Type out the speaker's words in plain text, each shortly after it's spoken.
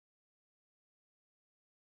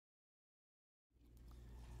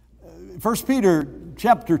1 Peter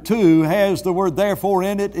chapter 2 has the word therefore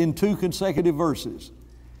in it in 2 consecutive verses.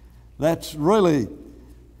 That's really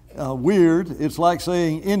weird. It's like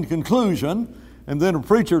saying in conclusion, and then a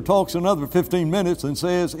preacher talks another 15 minutes and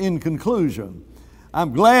says in conclusion.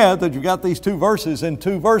 I'm glad that you got these two verses in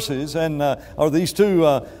two verses, and or these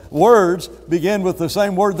two words begin with the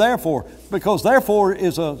same word therefore, because therefore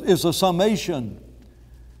is a summation.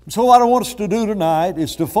 So what I want us to do tonight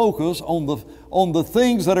is to focus on the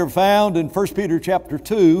things that are found in 1 Peter chapter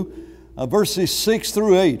 2, verses 6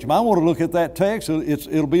 through 8. I want to look at that text.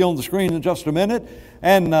 It'll be on the screen in just a minute,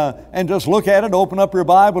 and just look at it. Open up your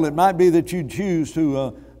Bible. It might be that you choose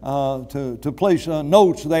to place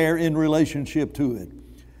notes there in relationship to it.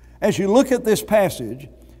 As you look at this passage,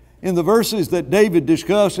 in the verses that David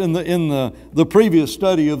discussed in the previous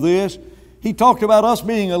study of this, he talked about us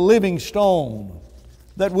being a living stone,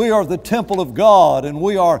 that we are the temple of God, and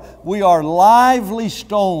we are lively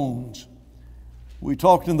stones. We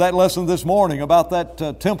talked in that lesson this morning about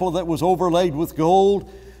that temple that was overlaid with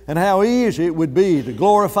gold, and how easy it would be to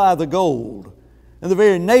glorify the gold. And the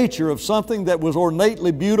very nature of something that was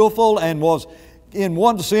ornately beautiful and was, in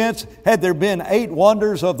one sense, had there been 8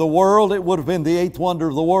 wonders of the world, it would have been the 8th wonder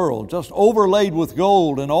of the world, just overlaid with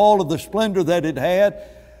gold and all of the splendor that it had.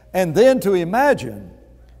 And then to imagine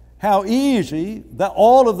how easy that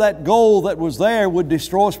all of that gold that was there would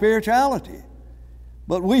destroy spirituality.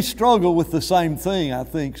 But we struggle with the same thing, I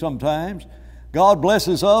think, sometimes. God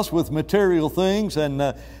blesses us with material things,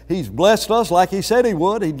 and He's blessed us like He said He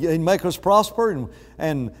would. He'd make us prosper,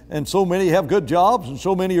 and so many have good jobs, and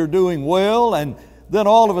so many are doing well, and then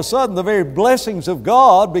all of a sudden the very blessings of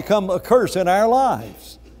God become a curse in our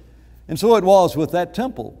lives. And so it was with that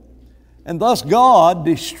temple. And thus God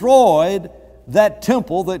destroyed that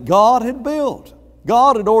temple that God had built.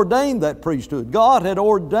 God had ordained that priesthood. God had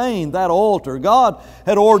ordained that altar. God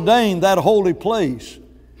had ordained that holy place.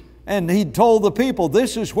 And He'd told the people,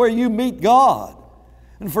 this is where you meet God.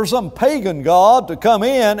 And for some pagan god to come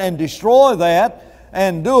in and destroy that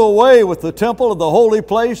and do away with the temple of the holy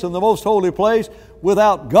place and the most holy place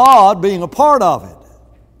without God being a part of it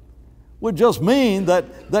would just mean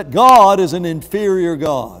that God is an inferior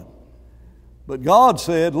God. But God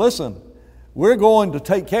said, listen, we're going to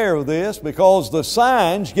take care of this, because the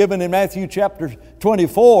signs given in Matthew chapter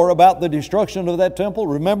 24 about the destruction of that temple,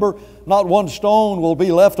 remember, not one stone will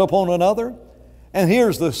be left upon another. And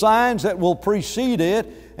here's the signs that will precede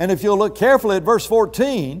it. And if you'll look carefully at verse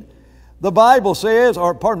 14, the Bible says,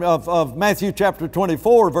 of Matthew chapter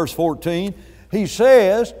 24, verse 14, He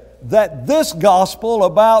says that this gospel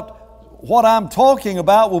about what I'm talking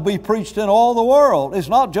about will be preached in all the world. It's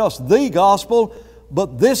not just the gospel,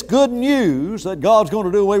 but this good news that God's going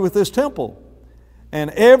to do away with this temple. And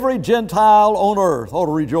every Gentile on earth ought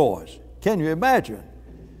to rejoice. Can you imagine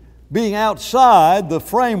being outside the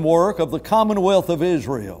framework of the commonwealth of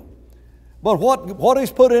Israel? But what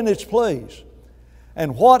is put in its place?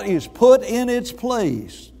 And what is put in its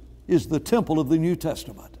place is the temple of the New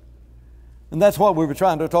Testament. And that's what we were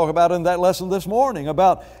trying to talk about in that lesson this morning,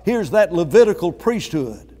 about here's that Levitical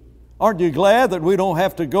priesthood. Aren't you glad that we don't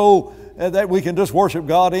have to go, that we can just worship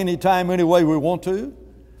God anytime, any way we want to?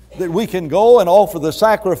 That we can go and offer the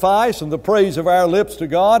sacrifice and the praise of our lips to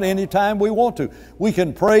God anytime we want to. We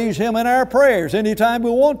can praise Him in our prayers anytime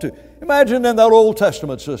we want to. Imagine in that Old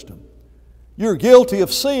Testament system. You're guilty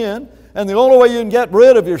of sin, and the only way you can get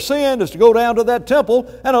rid of your sin is to go down to that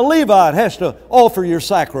temple, and a Levite has to offer your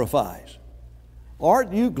sacrifice.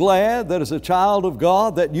 Aren't you glad that as a child of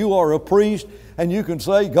God that you are a priest and you can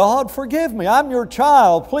say, God, forgive me. I'm your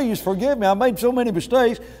child. Please forgive me. I made so many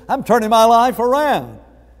mistakes. I'm turning my life around.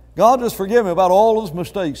 God, just forgive me about all those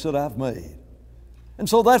mistakes that I've made. And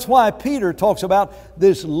so that's why Peter talks about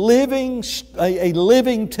this living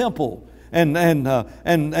temple. And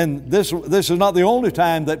this is not the only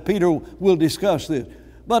time that Peter will discuss this.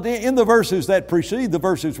 But in the verses that precede the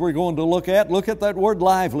verses we're going to look at that word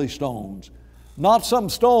lively stones. Not some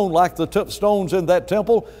stone like the stones in that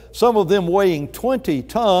temple, some of them weighing 20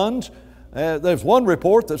 tons. There's one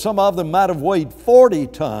report that some of them might have weighed 40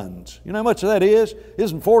 tons. You know how much that is?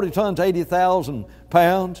 Isn't 40 tons 80,000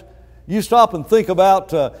 pounds? You stop and think about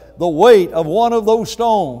the weight of one of those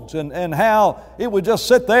stones and how it would just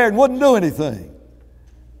sit there and wouldn't do anything.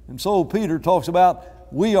 And so Peter talks about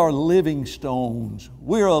we are living stones.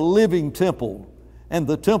 We are a living temple. And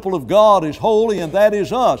the temple of God is holy, and that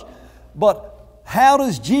is us. But how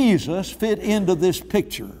does Jesus fit into this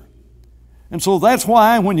picture? And so that's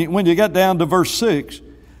why when you get down to verse 6,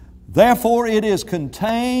 therefore it is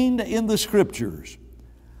contained in the Scriptures,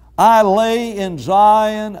 I lay in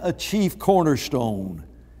Zion a chief cornerstone,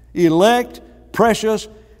 elect, precious,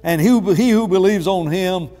 and he who believes on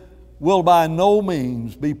him will by no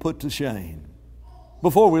means be put to shame.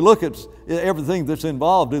 Before we look at everything that's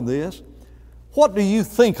involved in this, what do you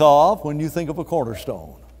think of when you think of a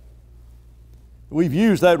cornerstone? We've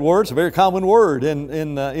used that word. It's a very common word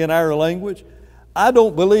in our language. I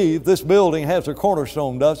don't believe this building has a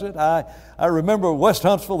cornerstone, does it? I remember West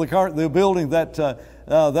Huntsville, the building that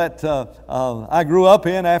I grew up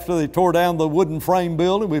in after they tore down the wooden frame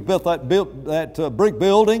building. We built that brick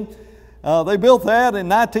building. They built that in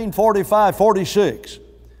 1945-46.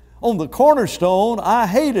 On the cornerstone, I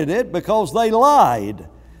hated it because they lied.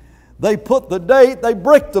 They put the date, they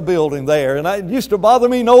bricked the building there, and it used to bother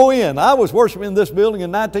me no end. I was worshiping in this building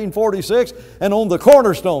in 1946, and on the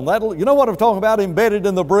cornerstone, you know what I'm talking about, embedded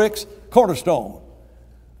in the bricks? Cornerstone.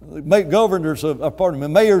 Mayors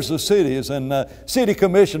of cities and city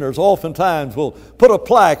commissioners oftentimes will put a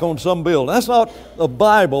plaque on some building. That's not a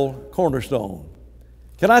Bible cornerstone.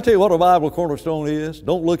 Can I tell you what a Bible cornerstone is?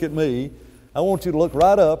 Don't look at me. I want you to look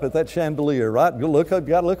right up at that chandelier, right? You got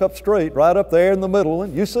to look up straight, right up there in the middle.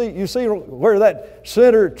 You see where that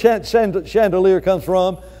center chandelier comes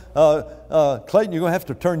from? Clayton, you're going to have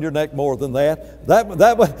to turn your neck more than that.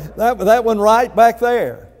 That one right back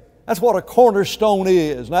there. That's what a cornerstone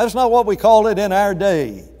is. Now, that's not what we call it in our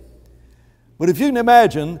day. But if you can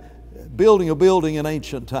imagine building a building in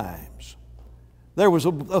ancient times, there was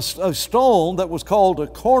a stone that was called a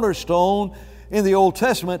cornerstone. In the Old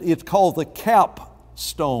Testament, it's called the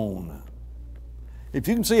capstone. If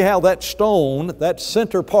you can see how that stone, that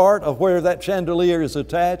center part of where that chandelier is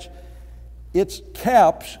attached, it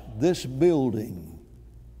caps this building.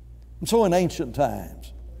 And so in ancient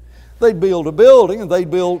times, they'd build a building and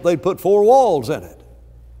they'd put 4 walls in it.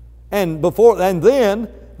 And then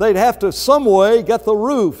they'd have to some way get the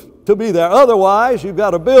roof to be there. Otherwise, you've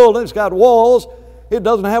got a building, it's got walls, it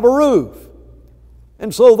doesn't have a roof.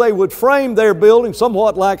 And so they would frame their building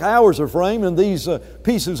somewhat like ours are framed in these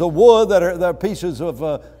pieces of wood that are pieces of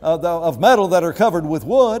metal that are covered with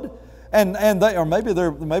wood, maybe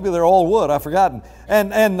they're all wood. I've forgotten.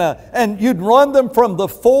 And you'd run them from the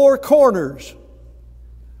 4 corners.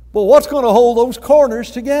 Well, what's going to hold those corners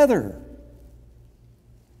together?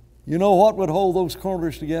 You know what would hold those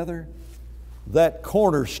corners together? That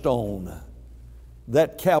cornerstone,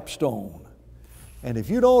 that capstone. And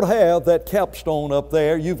if you don't have that capstone up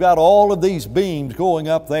there, you've got all of these beams going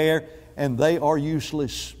up there, and they are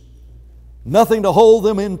useless. Nothing to hold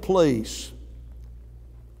them in place.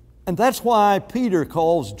 And that's why Peter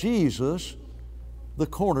calls Jesus the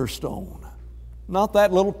cornerstone. Not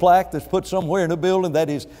that little plaque that's put somewhere in a building that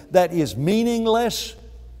is meaningless,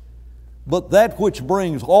 but that which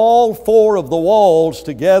brings all 4 of the walls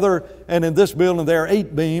together. And in this building there are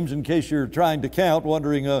 8 beams, in case you're trying to count,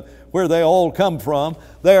 wondering where they all come from.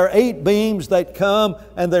 There are 8 beams that come,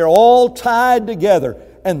 and they're all tied together.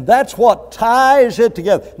 And that's what ties it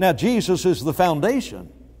together. Now, Jesus is the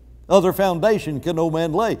foundation. Other foundation can no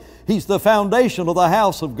man lay. He's the foundation of the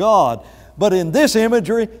house of God. But in this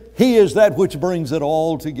imagery, He is that which brings it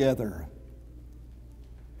all together.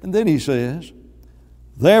 And then He says,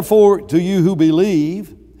 therefore, to you who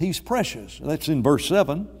believe, He's precious. That's in verse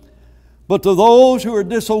 7. But to those who are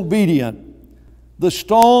disobedient, the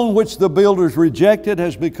stone which the builders rejected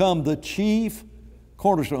has become the chief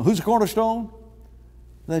cornerstone. Who's the cornerstone?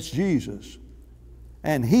 That's Jesus.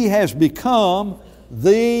 And He has become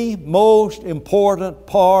the most important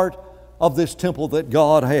part of this temple that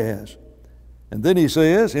God has. And then He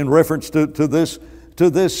says, in reference to this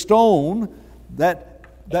stone that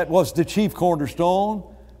was the chief cornerstone,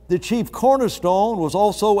 the chief cornerstone was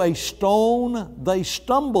also a stone they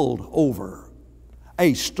stumbled over.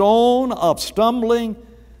 A stone of stumbling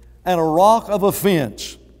and a rock of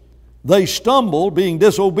offense. They stumbled, being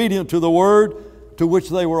disobedient to the word to which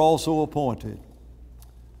they were also appointed.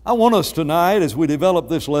 I want us tonight, as we develop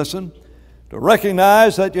this lesson, to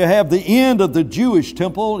recognize that you have the end of the Jewish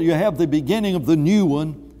temple, you have the beginning of the new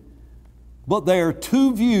one, but there are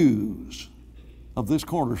 2 views of this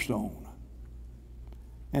cornerstone.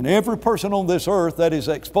 And every person on this earth that is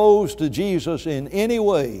exposed to Jesus in any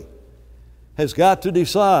way has got to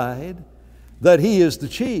decide that He is the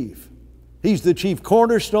chief. He's the chief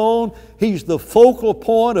cornerstone. He's the focal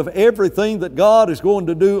point of everything that God is going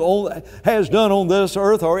to do, has done on this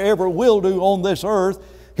earth, or ever will do on this earth.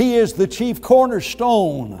 He is the chief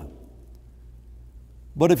cornerstone.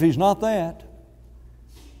 But if He's not that,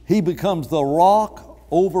 He becomes the rock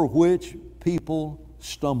over which people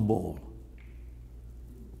stumble.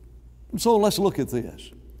 And so let's look at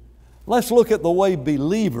this. Let's look at the way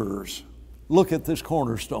believers look at this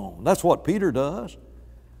cornerstone. That's what Peter does.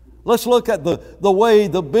 Let's look at the way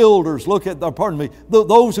the builders look at,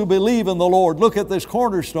 those who believe in the Lord look at this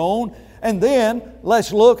cornerstone. And then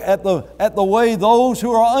let's look at the way those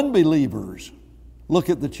who are unbelievers look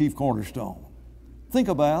at the chief cornerstone. Think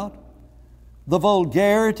about the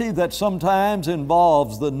vulgarity that sometimes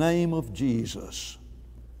involves the name of Jesus.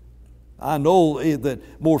 I know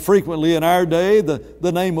that more frequently in our day,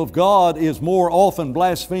 the name of God is more often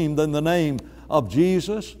blasphemed than the name of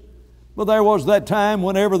Jesus. But there was that time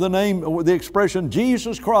whenever the expression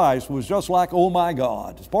Jesus Christ was just like, oh my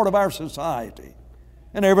God. It's part of our society.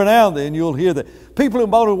 And every now and then you'll hear that. People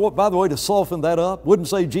who, by the way, to soften that up, wouldn't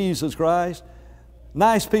say Jesus Christ.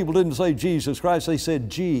 Nice people didn't say Jesus Christ, they said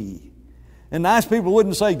G. And nice people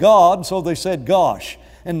wouldn't say God, so they said gosh.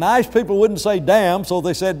 And nice people wouldn't say damn, so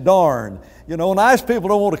they said darn. You know, nice people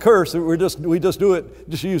don't want to curse. We just do it,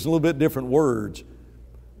 just use a little bit different words.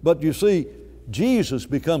 But you see, Jesus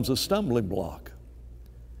becomes a stumbling block.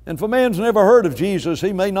 And if a man's never heard of Jesus,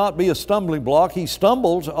 he may not be a stumbling block. He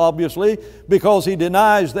stumbles, obviously, because he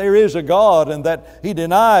denies there is a God, and that he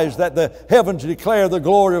denies that the heavens declare the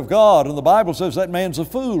glory of God. And the Bible says that man's a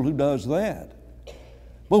fool who does that.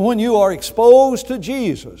 But when you are exposed to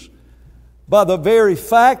Jesus, by the very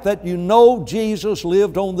fact that you know Jesus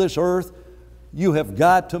lived on this earth, you have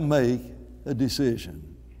got to make a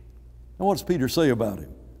decision. And what does Peter say about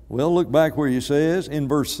him? Well, look back where he says in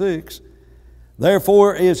verse 6,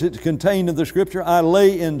 therefore, as it's contained in the Scripture, I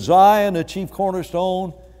lay in Zion a chief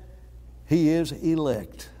cornerstone. He is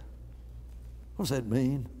elect. What does that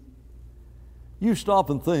mean? You stop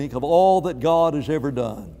and think of all that God has ever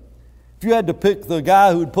done. If you had to pick the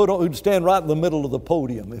guy who'd stand right in the middle of the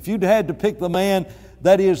podium, if you'd had to pick the man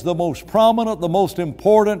that is the most prominent, the most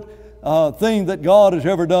important thing that God has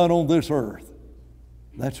ever done on this earth,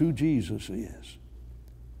 that's who Jesus is.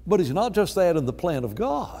 But He's not just that in the plan of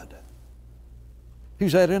God.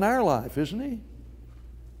 He's that in our life, isn't He?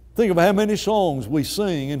 Think of how many songs we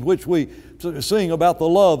sing in which we sing about the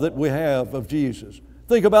love that we have of Jesus.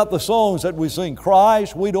 Think about the songs that we sing,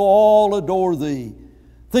 Christ, we do all adore Thee.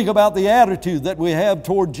 Think about the attitude that we have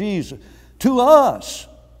toward Jesus. To us,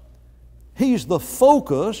 He's the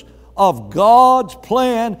focus of God's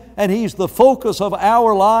plan, and He's the focus of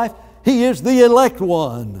our life. He is the elect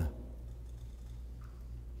one.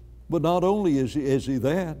 But not only is he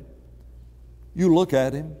that, you look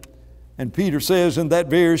at Him, and Peter says in that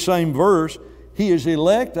very same verse, He is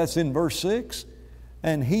elect, that's in verse 6,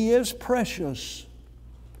 and He is precious.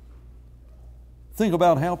 Think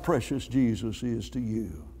about how precious Jesus is to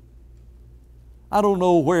you. I don't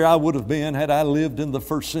know where I would have been had I lived in the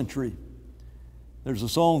first century. There's a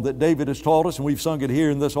song that David has taught us, and we've sung it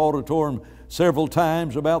here in this auditorium several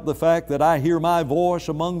times, about the fact that I hear my voice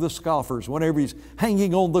among the scoffers whenever He's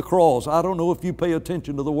hanging on the cross. I don't know if you pay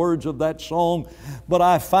attention to the words of that song, but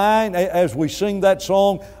I find as we sing that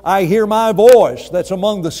song, I hear my voice that's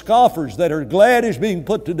among the scoffers that are glad He's being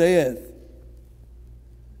put to death.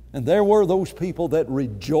 And there were those people that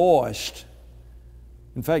rejoiced.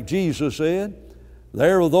 In fact, Jesus said,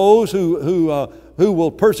 there are those who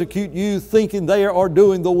will persecute you thinking they are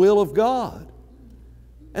doing the will of God.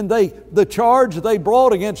 And the charge they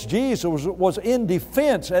brought against Jesus was in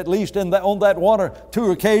defense, at least on that one or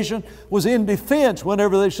two occasions, was in defense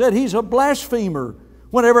whenever they said, He's a blasphemer.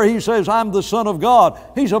 Whenever He says, I'm the Son of God,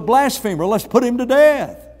 He's a blasphemer. Let's put Him to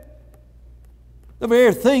death. The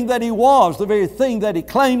very thing that He was, the very thing that He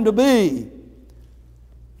claimed to be.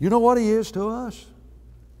 You know what He is to us?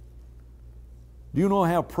 Do you know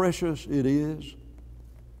how precious it is?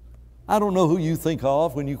 I don't know who you think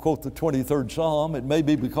of when you quote the 23rd Psalm. It may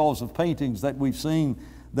be because of paintings that we've seen,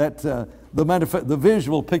 that the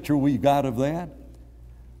visual picture we've got of that.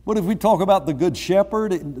 But if we talk about the Good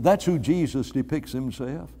Shepherd, that's who Jesus depicts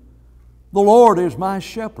Himself. The Lord is my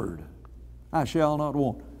shepherd, I shall not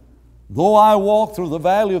want. Though I walk through the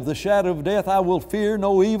valley of the shadow of death, I will fear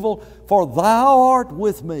no evil, for Thou art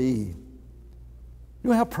with me. You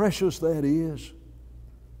know how precious that is?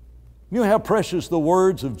 You know how precious the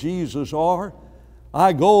words of Jesus are?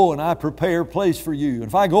 I go and I prepare a place for you. And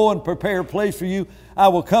if I go and prepare a place for you, I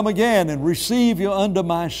will come again and receive you unto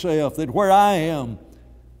myself, that where I am,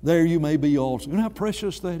 there you may be also. You know how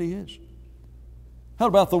precious that is?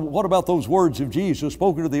 What about those words of Jesus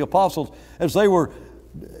spoken to the apostles as they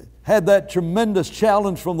had that tremendous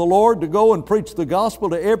challenge from the Lord to go and preach the gospel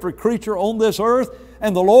to every creature on this earth?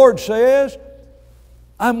 And the Lord says,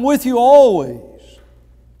 I'm with you always,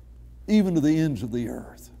 even to the ends of the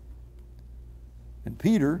earth. And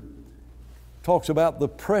Peter talks about the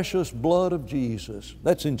precious blood of Jesus.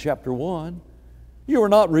 That's in chapter 1. You are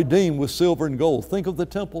not redeemed with silver and gold. Think of the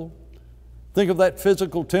temple. Think of that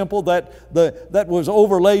physical temple that was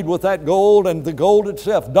overlaid with that gold, and the gold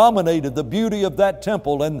itself dominated the beauty of that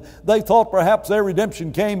temple. And they thought perhaps their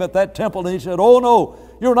redemption came at that temple. And He said, oh no,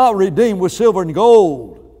 you're not redeemed with silver and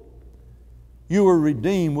gold. You were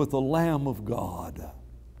redeemed with the Lamb of God,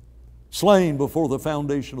 slain before the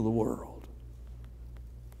foundation of the world.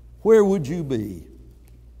 Where would you be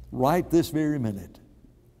right this very minute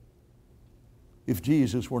if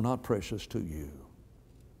Jesus were not precious to you?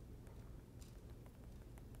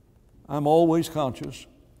 I'm always conscious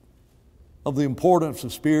of the importance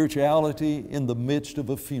of spirituality in the midst of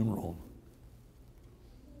a funeral.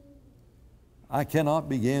 I cannot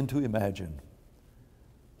begin to imagine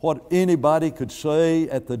what anybody could say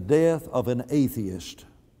at the death of an atheist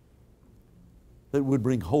that would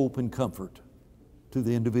bring hope and comfort to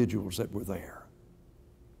the individuals that were there.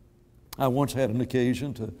 I once had an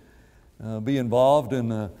occasion to be involved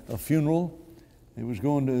in a funeral. It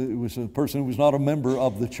was a person who was not a member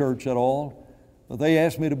of the church at all. But they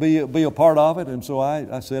asked me to be a part of it, and so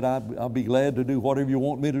I said I'll be glad to do whatever you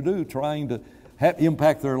want me to do, trying to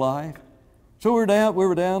impact their life. So we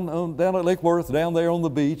were down at Lake Worth, down there on the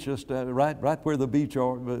beach, just right where the beach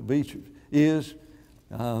is.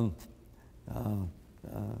 What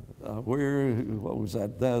was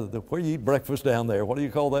that? Where you eat breakfast down there? What do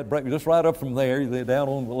you call that breakfast? Just right up from there, down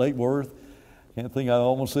on Lake Worth. Can't think, I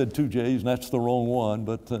almost said 2 J's, and that's the wrong one,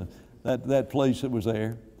 but that place that was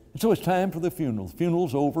there. And so it's time for the funeral. The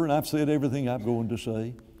funeral's over, and I've said everything I'm going to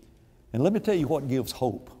say. And let me tell you what gives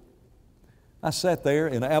hope. I sat there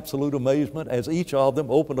in absolute amazement as each of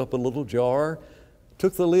them opened up a little jar,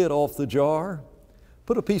 took the lid off the jar,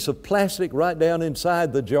 put a piece of plastic right down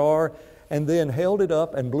inside the jar, and then held it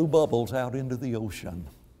up and blew bubbles out into the ocean.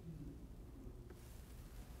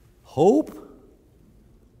 Hope?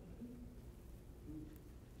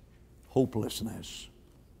 Hopelessness.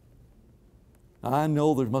 I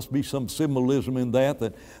know there must be some symbolism in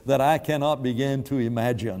that I cannot begin to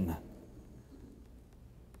imagine.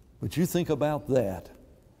 But you think about that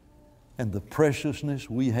and the preciousness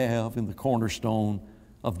we have in the cornerstone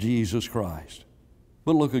of Jesus Christ.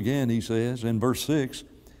 But look again, he says in verse 6,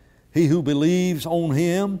 he who believes on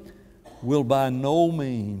Him will by no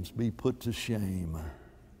means be put to shame.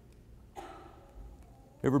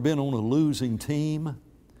 Ever been on a losing team?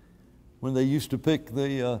 When they used to pick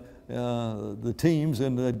the teams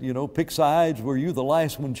and pick sides, were you the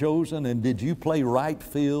last one chosen? And did you play right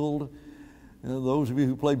field? Those of you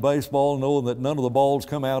who play baseball know that none of the balls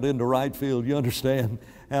come out into right field. You understand?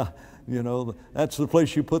 That's the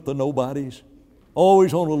place you put the nobodies.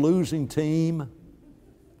 Always on a losing team.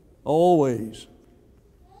 Always.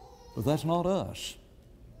 But that's not us.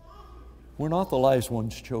 We're not the last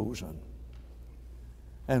ones chosen.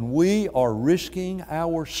 And we are risking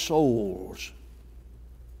our souls.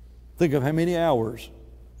 Think of how many hours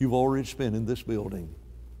you've already spent in this building.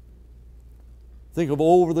 Think of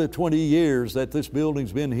over the 20 years that this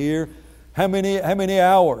building's been here. How many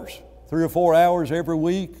hours? 3 or 4 hours every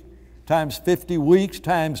week, times 50 weeks,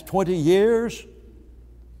 times 20 years.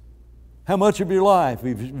 How much of your life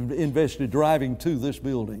you've invested driving to this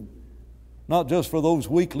building? Not just for those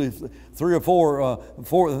weekly 3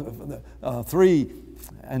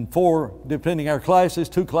 and 4, depending our classes,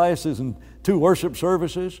 2 classes and 2 worship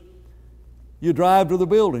services. You drive to the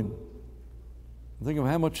building. Think of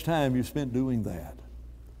how much time you spent doing that.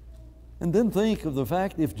 And then think of the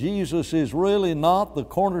fact, if Jesus is really not the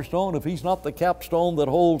cornerstone, if He's not the capstone that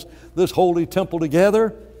holds this holy temple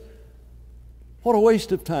together, what a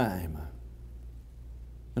waste of time.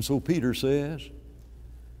 And so Peter says,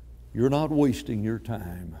 you're not wasting your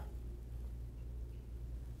time.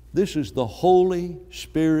 This is the Holy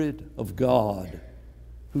Spirit of God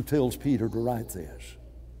who tells Peter to write this.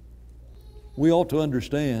 We ought to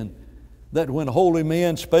understand that when holy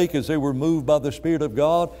men spake as they were moved by the Spirit of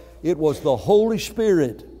God, it was the Holy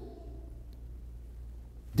Spirit,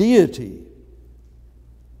 deity,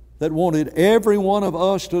 that wanted every one of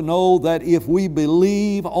us to know that if we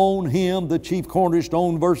believe on Him, the chief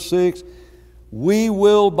cornerstone, verse 6, we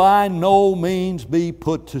will by no means be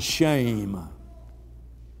put to shame.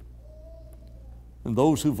 And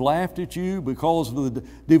those who've laughed at you because of the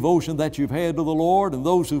devotion that you've had to the Lord, and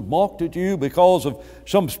those who've mocked at you because of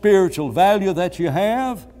some spiritual value that you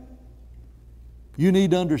have, you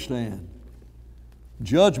need to understand,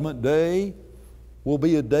 Judgment Day will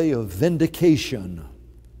be a day of vindication.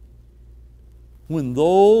 When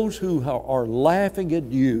those who are laughing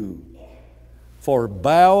at you for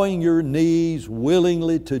bowing your knees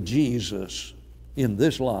willingly to Jesus in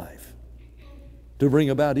this life to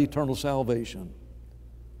bring about eternal salvation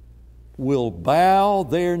will bow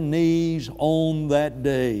their knees on that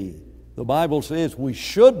day The Bible says we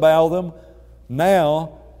should bow them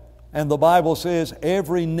now, and the Bible says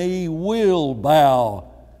every knee will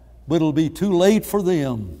bow, but it'll be too late for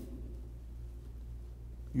them.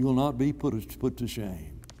 You'll not be put to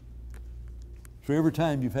shame. So every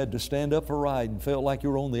time you've had to stand up for right and felt like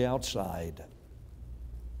you're on the outside,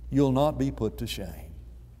 you'll not be put to shame.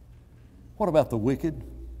 What about the wicked?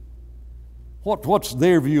 What's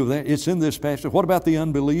their view of that? It's in this passage. What about the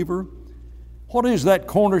unbeliever? What is that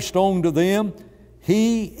cornerstone to them?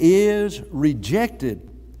 He is rejected.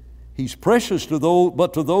 He's precious to those,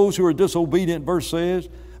 but to those who are disobedient, verse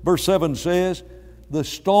 7 says, the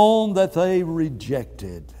stone that they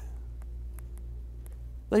rejected.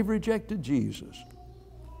 They've rejected Jesus.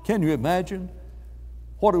 Can you imagine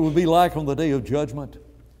what it would be like on the day of judgment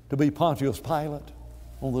to be Pontius Pilate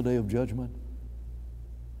on the day of judgment?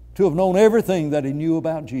 To have known everything that he knew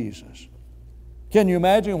about Jesus. Can you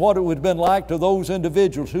imagine what it would have been like to those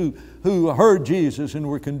individuals who heard Jesus and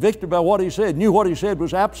were convicted by what he said, knew what he said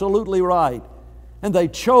was absolutely right, and they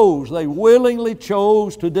willingly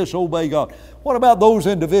chose to disobey God? What about those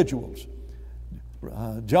individuals?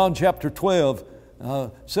 John chapter 12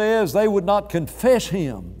 says they would not confess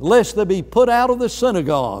Him lest they be put out of the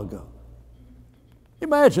synagogue.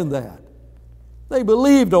 Imagine that. They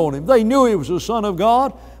believed on Him. They knew He was the Son of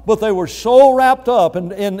God, but they were so wrapped up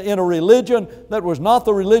in a religion that was not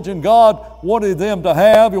the religion God wanted them to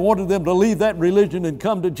have. He wanted them to leave that religion and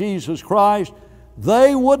come to Jesus Christ.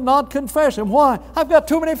 They would not confess Him. Why? I've got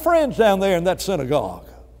too many friends down there in that synagogue.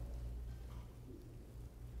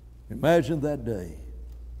 Imagine that day.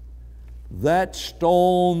 That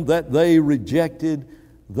stone that they rejected,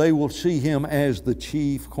 they will see Him as the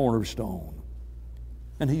chief cornerstone.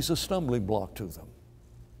 And He's a stumbling block to them.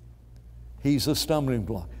 He's a stumbling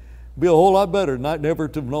block. It'd be a whole lot better never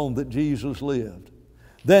to have known that Jesus lived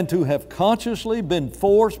than to have consciously been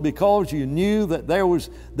forced because you knew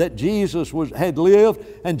that Jesus had lived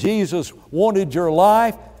and Jesus wanted your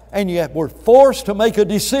life, and yet were forced to make a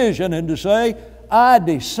decision and to say, I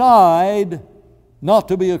decide not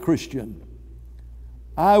to be a Christian.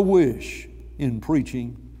 I wish, in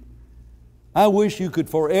preaching, I wish you could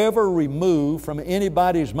forever remove from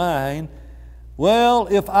anybody's mind, well,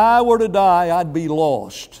 if I were to die, I'd be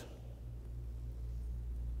lost.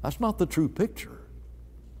 That's not the true picture.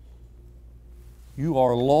 You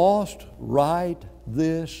are lost right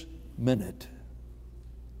this minute.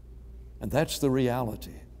 And that's the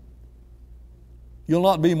reality. You'll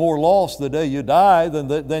not be more lost the day you die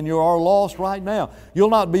than you are lost right now. You'll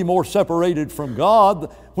not be more separated from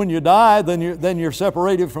God when you die than you're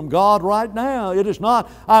separated from God right now. It is not,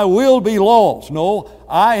 I will be lost. No,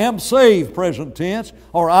 I am saved, present tense,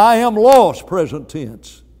 or I am lost, present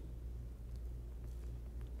tense.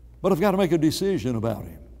 But I've got to make a decision about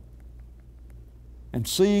Him. And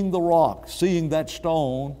seeing the rock, seeing that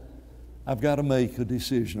stone, I've got to make a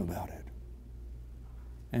decision about it.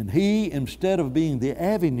 And He, instead of being the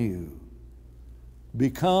avenue,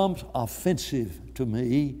 becomes offensive to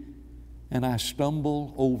me, and I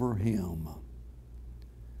stumble over Him.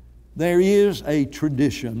 There is a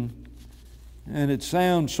tradition, and it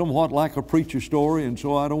sounds somewhat like a preacher story, and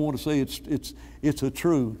so I don't want to say it's a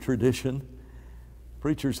true tradition.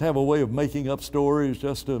 Preachers have a way of making up stories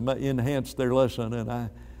just to enhance their lesson, and I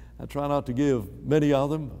try not to give many of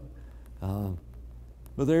them.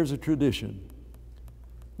 But there's a tradition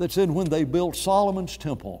that said when they built Solomon's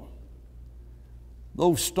temple,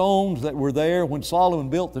 those stones that were there when Solomon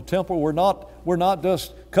built the temple were not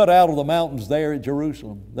just cut out of the mountains there at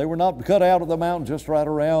Jerusalem. They were not cut out of the mountains just right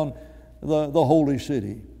around the holy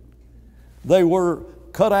city. They were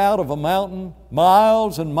cut out of a mountain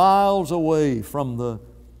miles and miles away from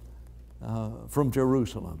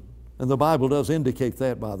Jerusalem. And the Bible does indicate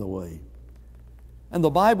that, by the way. And the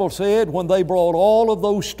Bible said when they brought all of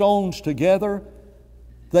those stones together,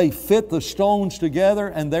 they fit the stones together,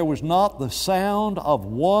 and there was not the sound of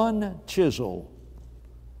one chisel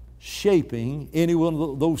shaping any one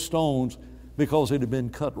of those stones because it had been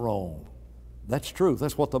cut wrong. That's true.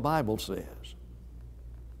 That's what the Bible says.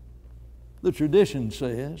 The tradition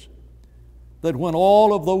says that when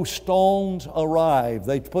all of those stones arrived,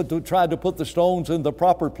 they tried to put the stones in the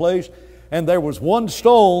proper place, and there was one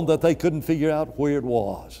stone that they couldn't figure out where it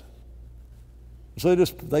was. So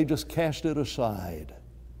they just cast it aside.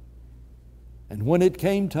 And when it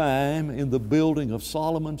came time in the building of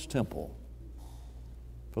Solomon's temple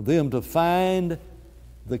for them to find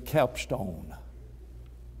the capstone,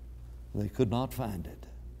 they could not find it.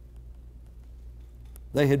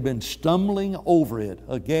 They had been stumbling over it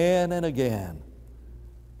again and again,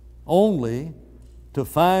 only to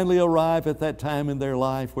finally arrive at that time in their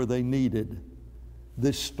life where they needed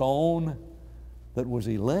this stone that was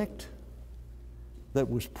elect, that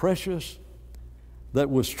was precious, that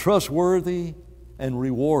was trustworthy and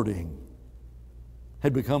rewarding,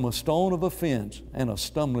 had become a stone of offense and a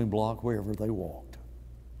stumbling block wherever they walked.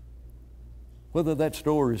 Whether that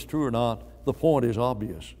story is true or not, the point is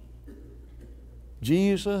obvious.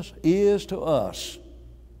 Jesus is to us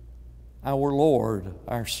our Lord,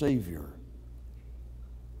 our Savior,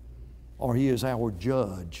 or He is our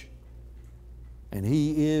judge, and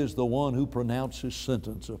He is the one who pronounces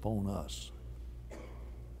sentence upon us.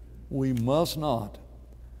 We must not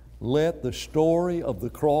let the story of the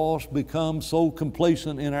cross become so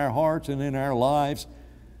complacent in our hearts and in our lives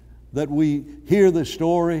that we hear the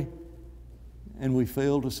story and we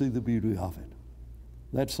fail to see the beauty of it.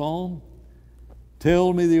 That song,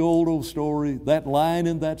 "Tell me the old story," that line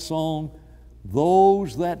in that song,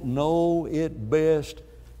 those that know it best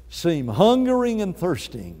seem hungering and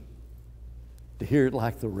thirsting to hear it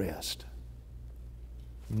like the rest.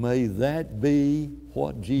 May that be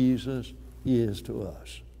what Jesus is to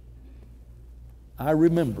us. I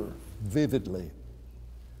remember vividly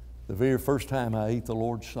the very first time I ate the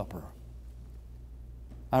Lord's Supper.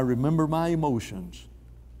 I remember my emotions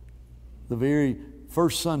the very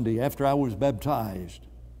first Sunday after I was baptized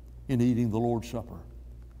in eating the Lord's Supper.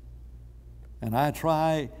 And I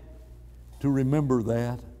try to remember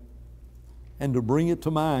that and to bring it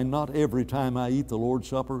to mind, not every time I eat the Lord's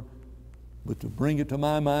Supper, but to bring it to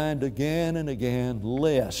my mind again and again,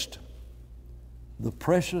 lest the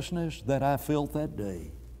preciousness that I felt that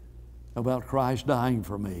day about Christ dying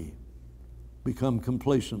for me become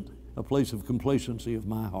complacent, a place of complacency of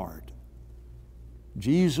my heart.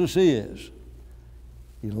 Jesus is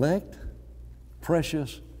elect,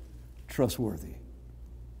 precious, trustworthy.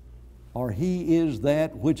 Or He is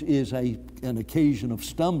that which is an occasion of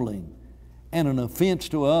stumbling and an offense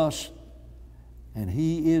to us, and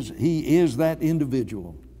He is that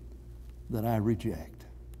individual that I reject.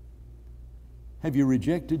 Have you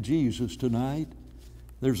rejected Jesus tonight?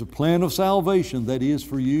 There's a plan of salvation that is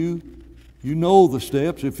for you. You know the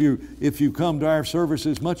steps if you come to our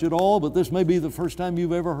services much at all, but this may be the first time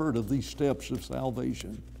you've ever heard of these steps of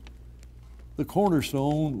salvation. The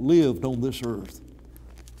Cornerstone lived on this earth,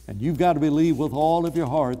 and you've got to believe with all of your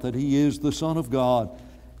heart that He is the Son of God.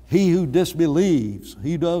 He who disbelieves,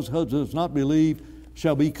 he does not believe,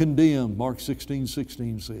 shall be condemned, Mark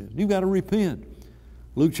 16:16 says. You've got to repent.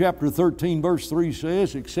 Luke chapter 13 verse 3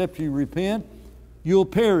 says, except you repent, you'll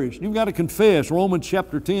perish. You've got to confess, Romans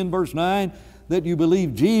chapter 10 verse 9, that you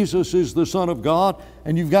believe Jesus is the Son of God,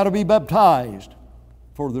 and you've got to be baptized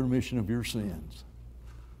for the remission of your sins.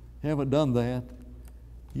 You haven't done that,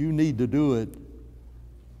 you need to do it,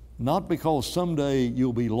 not because someday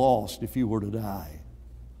you'll be lost if you were to die.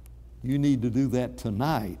 You need to do that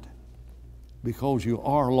tonight because you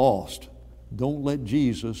are lost. Don't let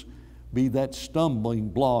Jesus be that stumbling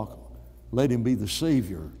block. Let Him be the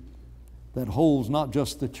Savior that holds not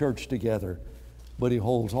just the church together, but He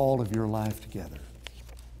holds all of your life together.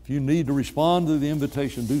 If you need to respond to the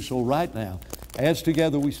invitation, do so right now. As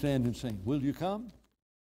together we stand and sing. Will you come?